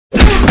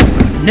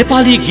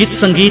नेपाली गीत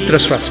संगीत र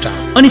स्रष्टा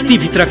अनि ती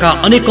भित्रका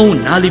अनेकौं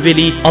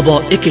नालीबेली अब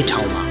एकै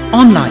ठाउँमा।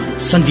 Online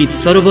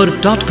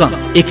sangeetssarobar.com।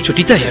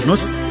 एकचोटि त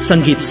हेर्नुस्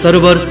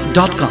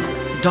sangeetssarobar.com।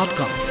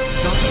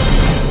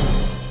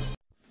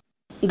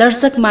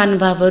 दर्शक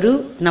महानुभावहरू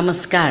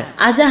नमस्कार।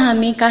 आज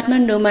हामी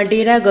काठमाडौँमा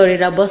डेरा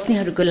गरेर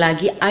बस्नेहरूको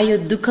लागि आयो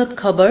दुखद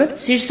खबर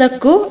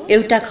शीर्षकको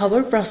एउटा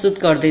खबर प्रस्तुत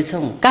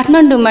गर्दैछौँ।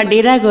 काठमाडौँमा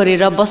डेरा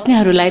गरेर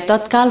बस्नेहरूलाई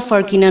तत्काल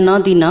फर्किन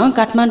नदिन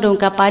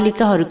काठमाडौँका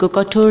पालिकाहरूको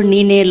कठोर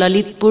निर्णय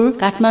ललितपुर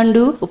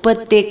काठमाडौँ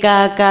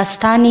उपत्यकाका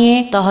स्थानीय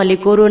तहले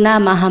कोरोना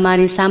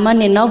महामारी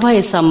सामान्य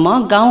नभएसम्म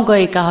गाउँ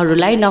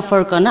गएकाहरूलाई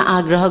नफर्कन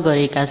आग्रह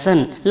गरेका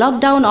छन्।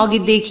 लकडाउन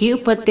अघिदेखि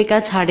उपत्यका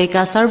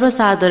छाडेका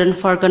सर्वसाधारण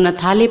फर्कन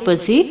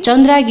थालेपछि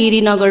चन्द्रगिरी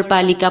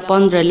नगरपालिका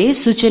 15 ले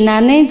सूचना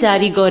नै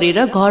जारी गरेर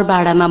घर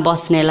भाडामा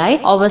बस्नेलाई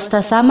अवस्था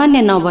सामान्य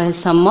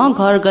नभएसम्म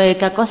घर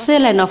गएका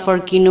कसैलाई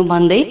नफर्किनु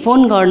भन्दै फोन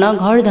गर्न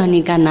घर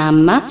धनीका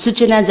नाममा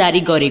सूचना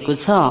जारी गरेको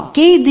छ।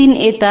 केही दिन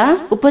यता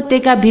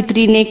उपत्यका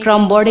भित्रिने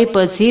क्रम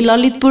बढेपछि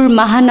ललितपुर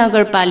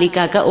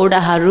महानगरपालिकाका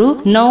ओडाहरू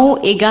 9,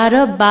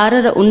 11, 12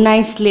 र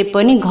 19 ले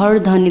पनि घर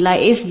धनीलाई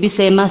यस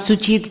विषयमा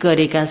सूचित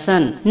गरेका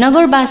छन्।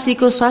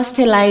 नगरवासीको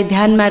स्वास्थ्यलाई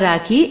ध्यानमा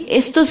राखी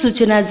यस्तो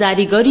सूचना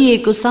जारी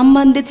गरिएको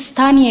सम्बन्धित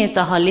स्थानीय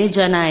तहले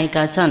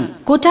जनाएका छन्।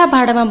 कोठा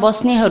भाडामा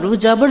बस्नेहरू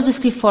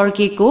जबरजस्ती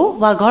फर्केको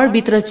वा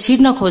घरभित्र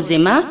छिर्न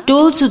खोजेमा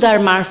टोल सुधार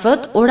मार्फत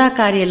ओडा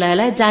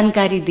कार्यालयलाई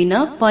जानकारी दिन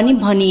पनि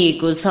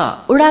भनिएको छ।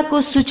 ओडाको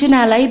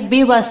सूचनालाई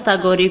बेवास्ता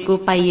गरेको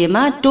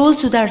पाइएमा टोल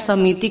सुधार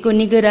समितिको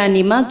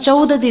निगरानीमा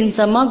 14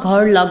 दिनसम्म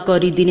घर लक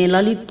गरिदिने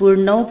ललितपुर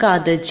 9 का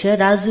अध्यक्ष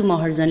राजु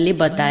महर्जनले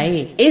बताए।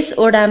 यस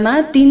ओडामा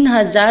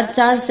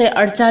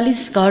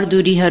 3448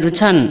 घरधुरीहरू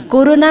छन्।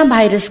 कोरोना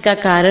भाइरसका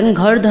कारण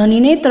घर धनी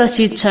नै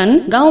त्रसित छन्।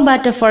 गाउँबाट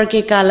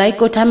फर्केकालाई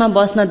कोठामा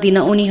बस्न दिन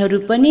उनीहरू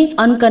पनि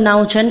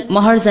अन्कनाउँछन्,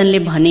 महर्जनले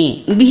भने।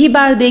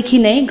 बिहीबारदेखि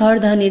नै घर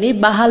धनीले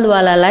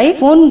बहालवालालाई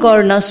फोन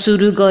गर्न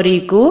सुरु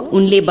गरेको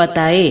उनले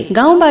बताए।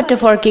 गाउँबाट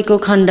फर्केको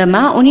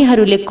खण्डमा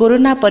उनीहरूले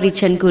कोरोना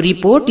परीक्षणको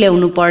रिपोर्ट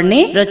ल्याउनु पर्ने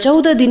र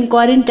 14 दिन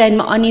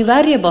क्वारेन्टाइनमा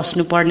अनिवार्य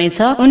बस्नु पर्नेछ।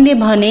 उनले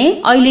भने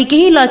अहिले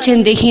केही लक्षण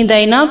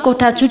देखिँदैन,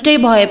 कोठा छुट्टै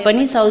भए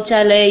पनि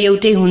शौचालय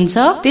एउटै हुन्छ,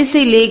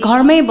 त्यसैले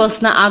घरमै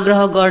बस्न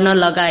आग्रह गर्न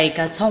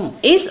लगाएका छौं।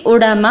 यस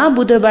ओडामा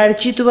बुधबार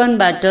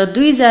चितवनबाट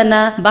 2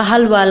 जना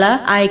बहालवाला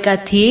आएका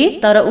थिए,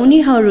 तर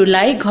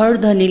उनीहरूलाई घर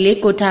धनीले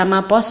कोठामा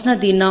पस्न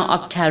दिन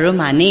अप्ठ्यारो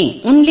माने।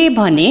 उनले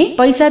भने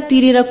पैसा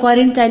तिरेर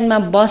क्वारेन्टाइनमा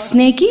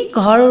बस्ने कि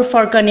घर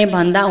फर्कने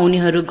भन्दा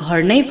उनीहरू घर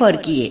नै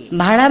फर्किए।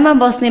 भाडामा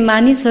बस्ने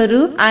मानिसहरू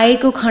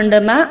आएको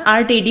खण्डमा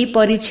आरटीडी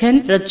परीक्षण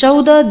र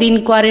 14 दिन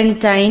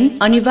क्वारेन्टाइन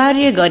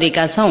अनिवार्य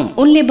गरेका छौं।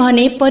 उनले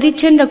भने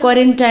परीक्षण र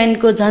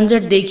क्वारेन्टाइनको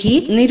झन्झटदेखि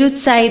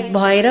निरुत्साहित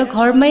भएर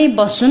घरमै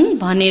बसुन्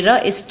भनेर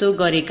यस्तो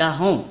गरेका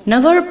हौं।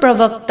 नगर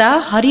प्रवक्ता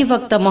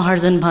हरिभक्त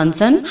महर्जन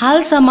भन्छन्,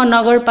 हालसम्म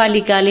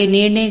नगरपालिकाले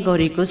निर्णय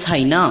गरेको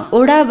छैन।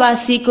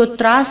 ओडावासीको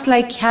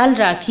त्रासलाई ख्याल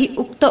राखी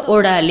उक्त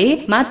ओडाले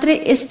मात्रै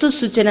यस्तो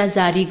सूचना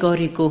जारी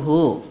गरेको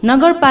हो।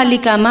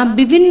 नगरपालिकामा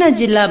विभिन्न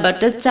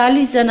जिल्लाबाट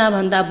 40 जना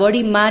भन्दा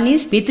बढी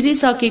मानिस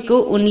भित्रिसकेको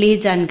उनले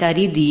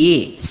जानकारी दिए।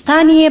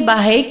 स्थानीय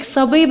बाहेक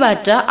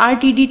सबैबाट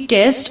आरटीडी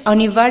टेस्ट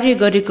अनिवार्य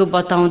गरेको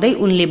बताउँदै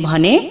उनले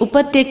भने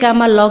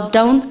उपत्यकामा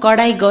लकडाउन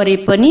कडाई गरे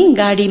पनि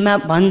गाडीमा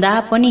भन्दा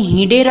पनि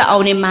हिँडेर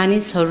आउने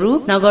मानिसहरू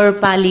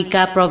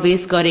नगरपालिका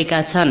प्रवेश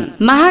गरेका छन्।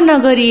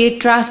 महानगरीय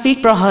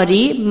ट्राफिक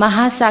प्रहरी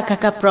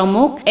महाशाखाका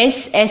प्रमुख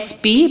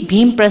एसएसपी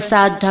भीम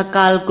प्रसाद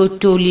ढकालको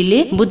टोलीले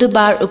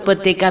बुधबार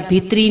उपत्यका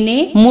भित्रिने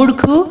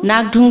मुड्खु,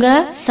 नागढुङ्गा,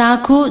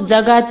 साँखु,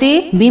 जगाते,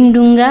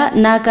 भीमढुङ्गा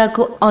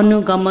नाकाको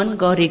अनुगमन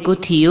गरेको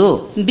थियो।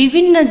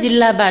 विभिन्न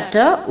जिल्लाबाट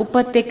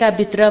उपत्यका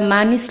भित्र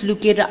मानिस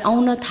लुकेर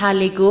आउन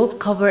थालेको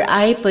खबर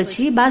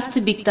आएपछि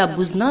वास्तविकता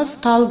बुझ्न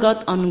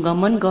स्थलगत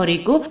अनुगमन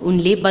गरेको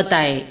उनले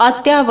बताए।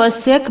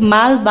 अत्यावश्यक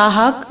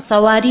मालवाहक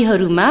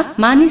सवारीहरूमा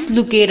मानिस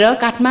लुकेर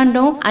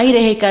काठमाडौँ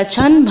आइरहेका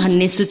छन्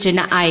भन्ने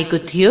सूचना आएको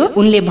थियो,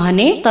 उनले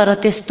भने, तर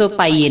त्यस्तो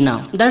पाइएन।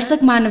 दर्शक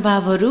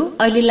महानुभावहरू,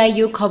 अहिलेलाई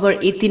यो खबर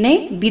यति नै।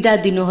 बिदा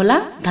दिनुहोला।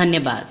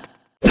 धन्यवाद।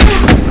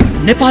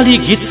 नेपाली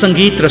गीत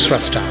संगीत र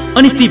स्रष्टा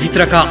अनि ती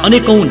भित्रका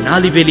अनेकौं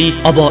नालीबेली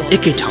अब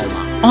एकै ठाउँमा।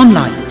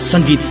 Online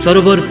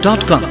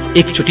sangeetssarobar.com।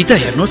 एकचोटि त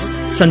हेर्नुस्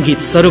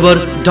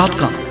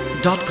sangeetssarobar.com।